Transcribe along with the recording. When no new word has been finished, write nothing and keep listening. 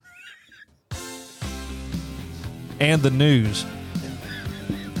and the news.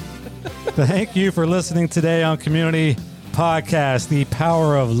 Thank you for listening today on Community Podcast, The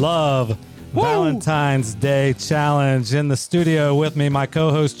Power of Love. Woo! Valentine's Day Challenge. In the studio with me, my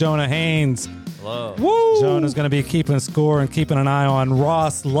co-host Jonah Haynes. Hello. Woo! Jonah's going to be keeping score and keeping an eye on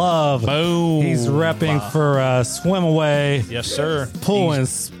Ross Love. Boom. He's repping for Swim Away. Yes, sir. Pool and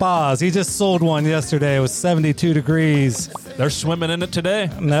spas. He just sold one yesterday. It was 72 degrees. They're swimming in it today.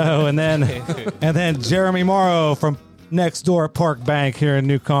 No, and then Jeremy Morrow from next door at Park Bank here in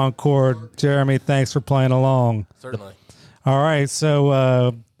New Concord. Jeremy, thanks for playing along. Certainly. All right,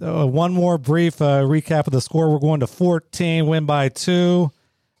 so one more brief recap of the score. We're going to 14, win by 2.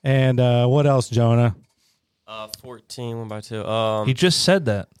 And what else, Jonah? 14, win by 2. He just said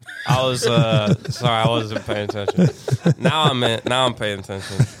that. I was sorry, I wasn't paying attention. Now I'm paying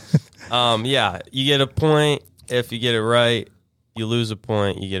attention. Yeah, you get a point if you get it right. You lose a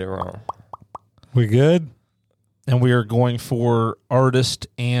point, you get it wrong. We good? And we are going for artist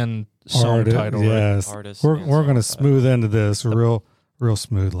and song title. Yes, right? Artist we're going to smooth into this real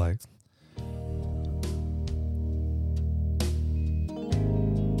smooth like.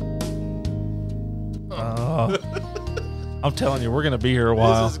 I'm telling you, we're going to be here a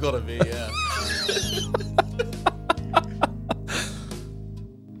while. This is going to be, yeah.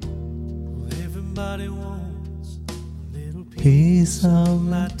 Everybody wants a little Piece of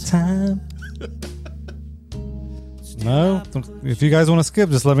my time. No, if you guys want to skip,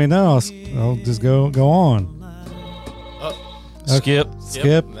 just let me know. I'll just go on. Skip.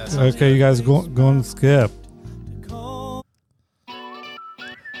 Skip. Okay, good. you guys going to skip.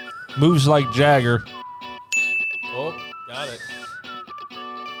 Moves like Jagger. Oh, got it.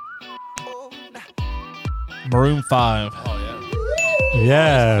 Maroon 5. Oh, yeah.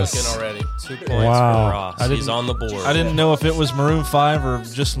 Yes. Cooking already. 2 points Wow. for Ross. He's on the board. I didn't know if it was Maroon 5 or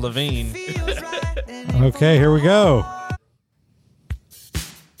just Levine. Okay, here we go.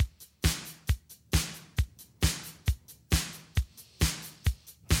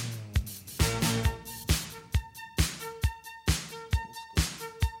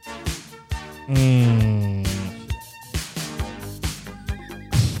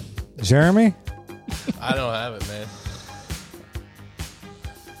 Jeremy? I don't have it, man.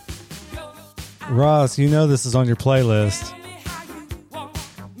 Ross, you know this is on your playlist.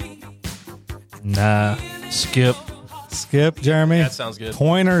 Nah. Skip. Skip, Jeremy? That sounds good.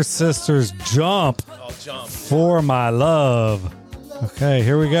 Pointer Sisters Jump I'll jump. for My Love. Okay,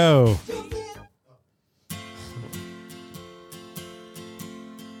 here we go.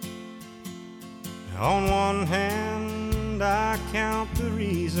 On one hand, I count the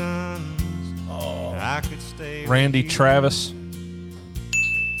reasons I could stay. Randy with you. Travis.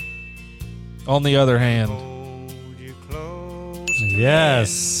 On the other hand, Hold you close.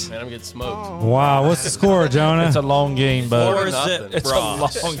 Yes. Man, I'm getting smoked. Wow, what's the score, Jonah? it's a long game, but 4-0. it's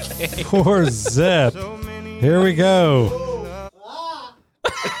Ross. a long game. Poor Zip. So many Here we go.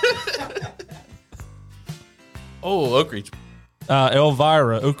 Oh, Oak Ridge.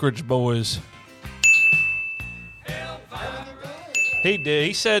 Elvira, Oak Ridge Boys. He did.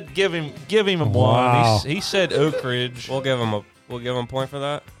 He said give him a Wow. one. He said Oak Ridge. We'll give him a point for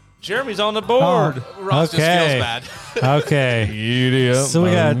that. Jeremy's on the board. Ross Okay. just feels bad. Okay. Giddy up, So we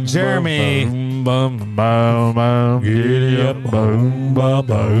got boom, Jeremy. boom, boom, boom, boom. Giddy up, boom, boom,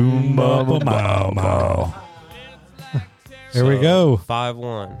 boom, boom, boom, boom. Here we go.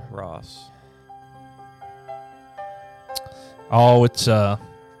 5-1, Ross. Oh, it's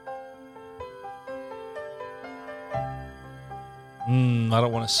I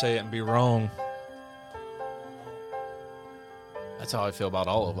don't want to say it and be wrong. That's how I feel about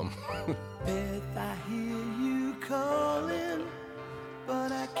all of them. Beth, I hear you calling,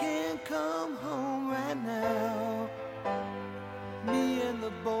 but I can't come home right now. Me and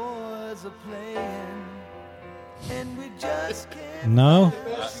the boys are playing, and we just can't. No?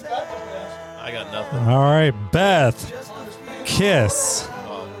 I got nothing. All right, Beth. Kiss.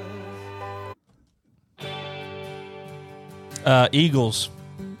 Eagles.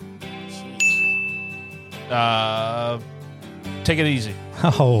 Take it easy.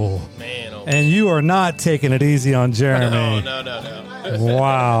 Oh. Man, oh. And you are not taking it easy on Jeremy. No.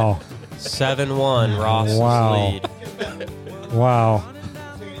 Wow. 7-1, Ross's Wow. lead. Wow.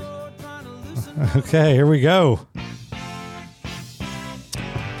 Okay, here we go.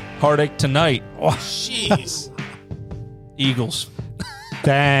 Heartache Tonight. Jeez. Oh, Eagles.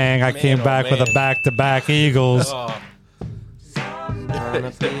 Dang, I came oh, back with a man. back-to-back Eagles. Oh.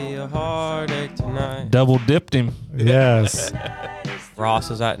 Gonna be a heartache tonight. Double dipped him. Yes. Ross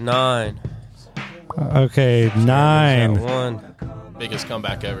is at 9. Okay, 9. At 1. Biggest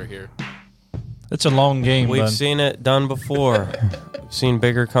comeback ever here. It's a long game, We've bud. seen it done before. We've seen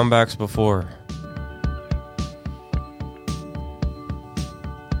bigger comebacks before.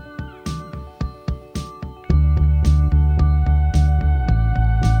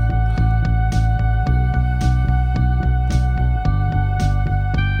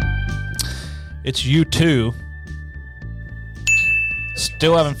 It's U2.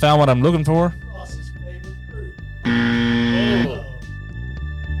 Still haven't found what I'm looking for.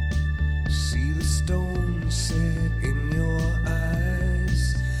 See the stone set in your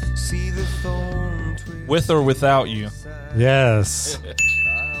eyes. See the thorn twist. With or without you. Yes.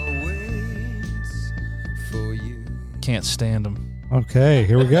 I'll wait for you. Can't stand them. Okay,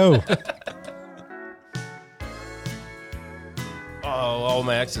 here we go. Oh, all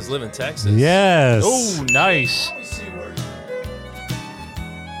my exes live in Texas. Yes. Oh, nice.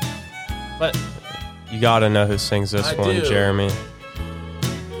 But You gotta know who sings this I one, do. Jeremy.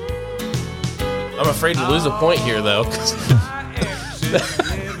 I'm afraid to lose a point here, though. Go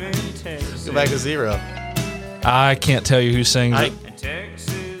back to 0. I can't tell you who sings it.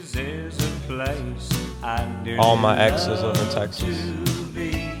 Texas is a place I do All my exes live in Texas.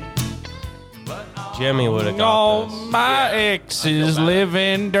 Jimmy would have got All this. my exes live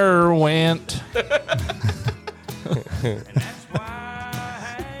in Derwent.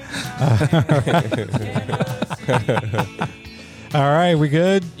 All right, we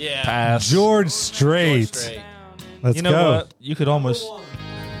good? Yeah. Pass. George Strait. Straight. Let's You know go. what? You could almost.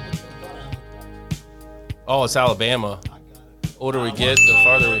 Oh, it's Alabama. Older we get, the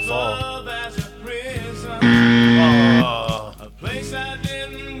farther we fall. Oh.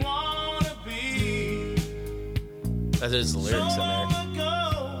 That is the lyrics in there.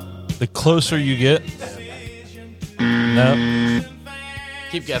 The closer you get. Nope.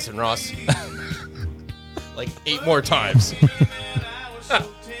 Keep guessing, Ross. Like 8 more times.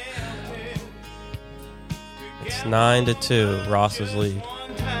 It's 9-2. Ross's lead.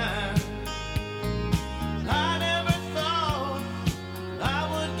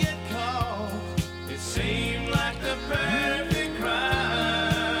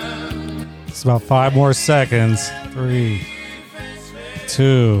 It's about 5 more seconds. 3,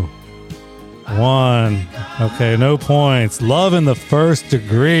 2, 1. Okay, no points. Love in the First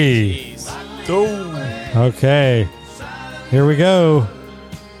Degree. Okay, here we go.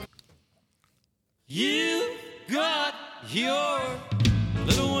 You got your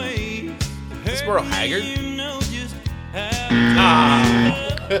little way. Is this Merle Haggard? You know just how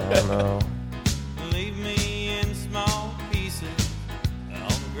Oh no. leave me in small pieces on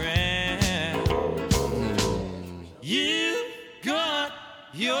the ground. You got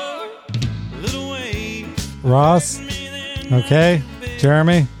your little way. Ross. Okay,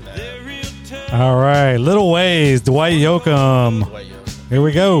 Jeremy. All right, Little Ways, Dwight Yoakam. Here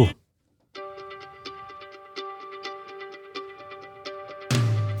we go.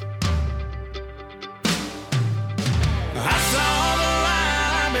 I saw the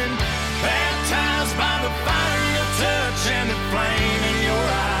light and baptized by the fire of your touch and the flame in your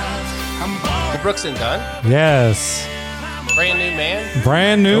eyes. I'm born Brooks and Dunn? Yes, Brand new man?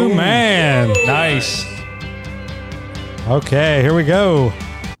 brand new man. Nice. Okay, here we go.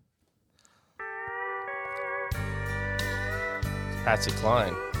 Patsy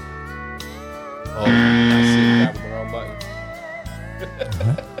Cline. Oh, I see. That was the wrong button.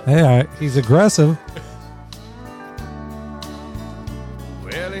 Hey, he's aggressive.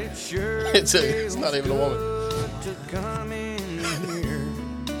 well, it sure It's not even a woman. to come in here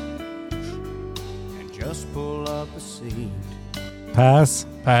and just pull up a seat. Pass.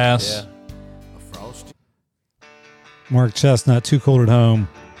 Pass. Yeah. A frosty Mark Chestnut, Too Cold at Home.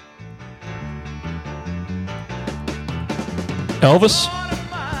 Elvis.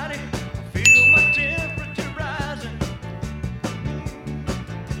 feel my temperature rising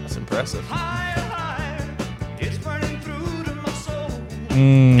That's impressive. higher, higher. It's burning through to my soul.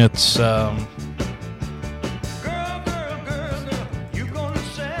 It's Girl, girl, girl, girl, you gonna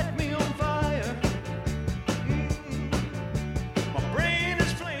set me on fire. My brain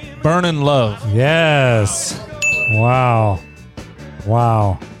is flaming. Burning Love. Yes. Wow.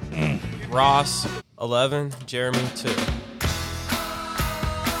 Wow. Ross 11. Jeremy 2.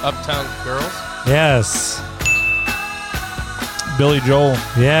 Uptown Girls? Yes. Billy Joel.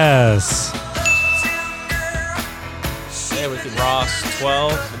 Yes. Yeah, we could Ross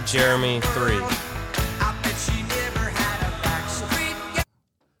 12. Jeremy 3.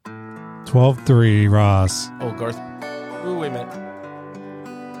 12-3, Ross. Oh, Garth. Ooh, wait a minute.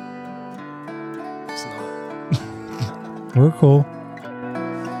 It's not. We're cool.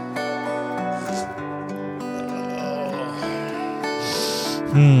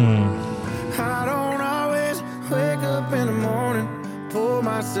 I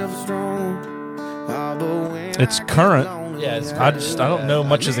myself strong. Oh, but when It's I get current. lonely, Yeah, it's I don't know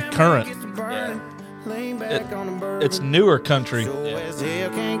much of the current. lean back on the bourbon. It's newer country. So as hell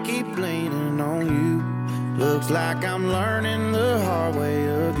can't keep leaning on you. Looks like I'm learning the hard way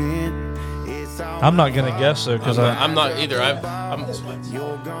again. It's all I'm not gonna guess though because I'm not either. I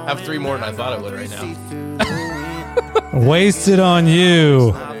have 3 more than I thought I would right now. Wasted on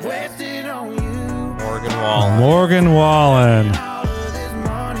You. wasted on you. Morgan Wallen. Morgan Wallen.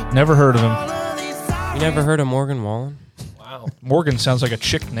 never heard of him. You never heard of Morgan Wallen? Wow. Morgan sounds like a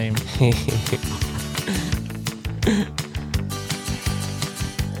chick name.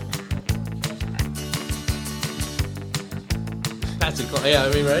 That's a yeah.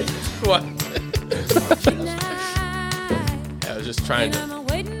 I mean, right? What? I was just trying to. I'm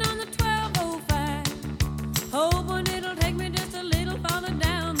waiting on the 1205, hoping it'll take me just a little farther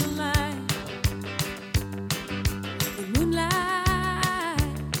down the line. The moonlight,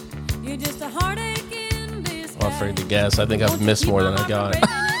 you're just a heartache in this. I'm afraid to guess. I think I've missed more than I got.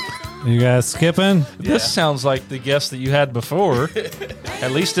 You guys skipping? This sounds like the guess that you had before.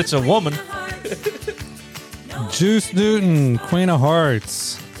 At least it's a woman. Juice Newton, Queen of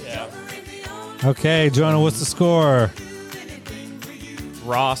Hearts. Yeah. Okay, Jonah, what's the score?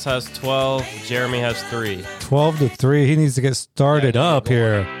 Ross has 12. Jeremy has 3. 12-3. He needs to get started up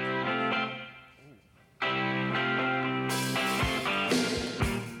here.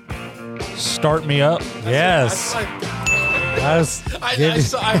 Start me up. Yes. There's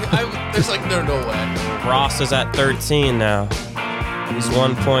There's like no way. Ross is at 13 now. He's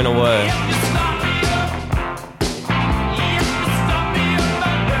 1 point away.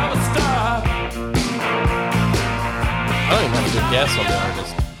 I don't even have a good guess on the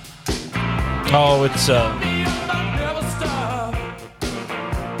artist. Oh, it's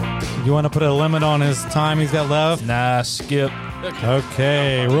You want to put a limit on his time he's got left? nah, skip.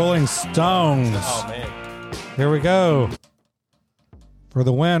 Okay, Rolling Stones. Oh man. Here we go. For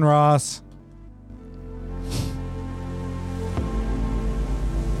the win, Ross.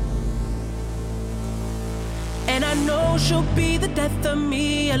 And I know she'll be the death of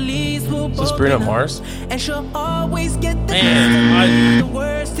me. At least we'll Is this both Bruno be Mars? And she'll always get the Man, best of me. The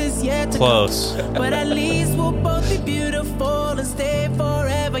worst is yet to Close. come. But at least we'll both be beautiful and stay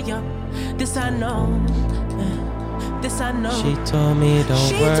forever young. This I know. This I know. She told me don't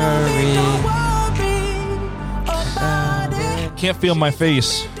She told me worry. don't worry about it. Can't feel my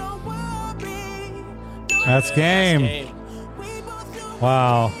face. Don't worry. That's game.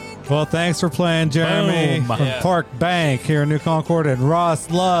 Wow. Well, thanks for playing, Jeremy, Boom. from Yeah. Park Bank here in New Concord, and Ross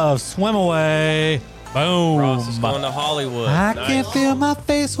Love, Swim Away. Boom. Ross is going to Hollywood. I can feel my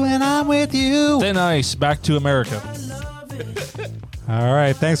face when I'm with you. Stay nice. Back to America. All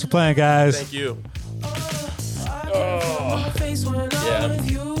right. Thanks for playing, guys. Thank you.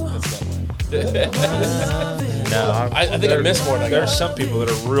 No, I think I missed more than I got. There's some people that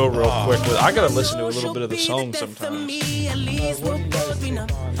are real quick with. I gotta listen to a little bit of the song sometimes. At least we'll both be numb.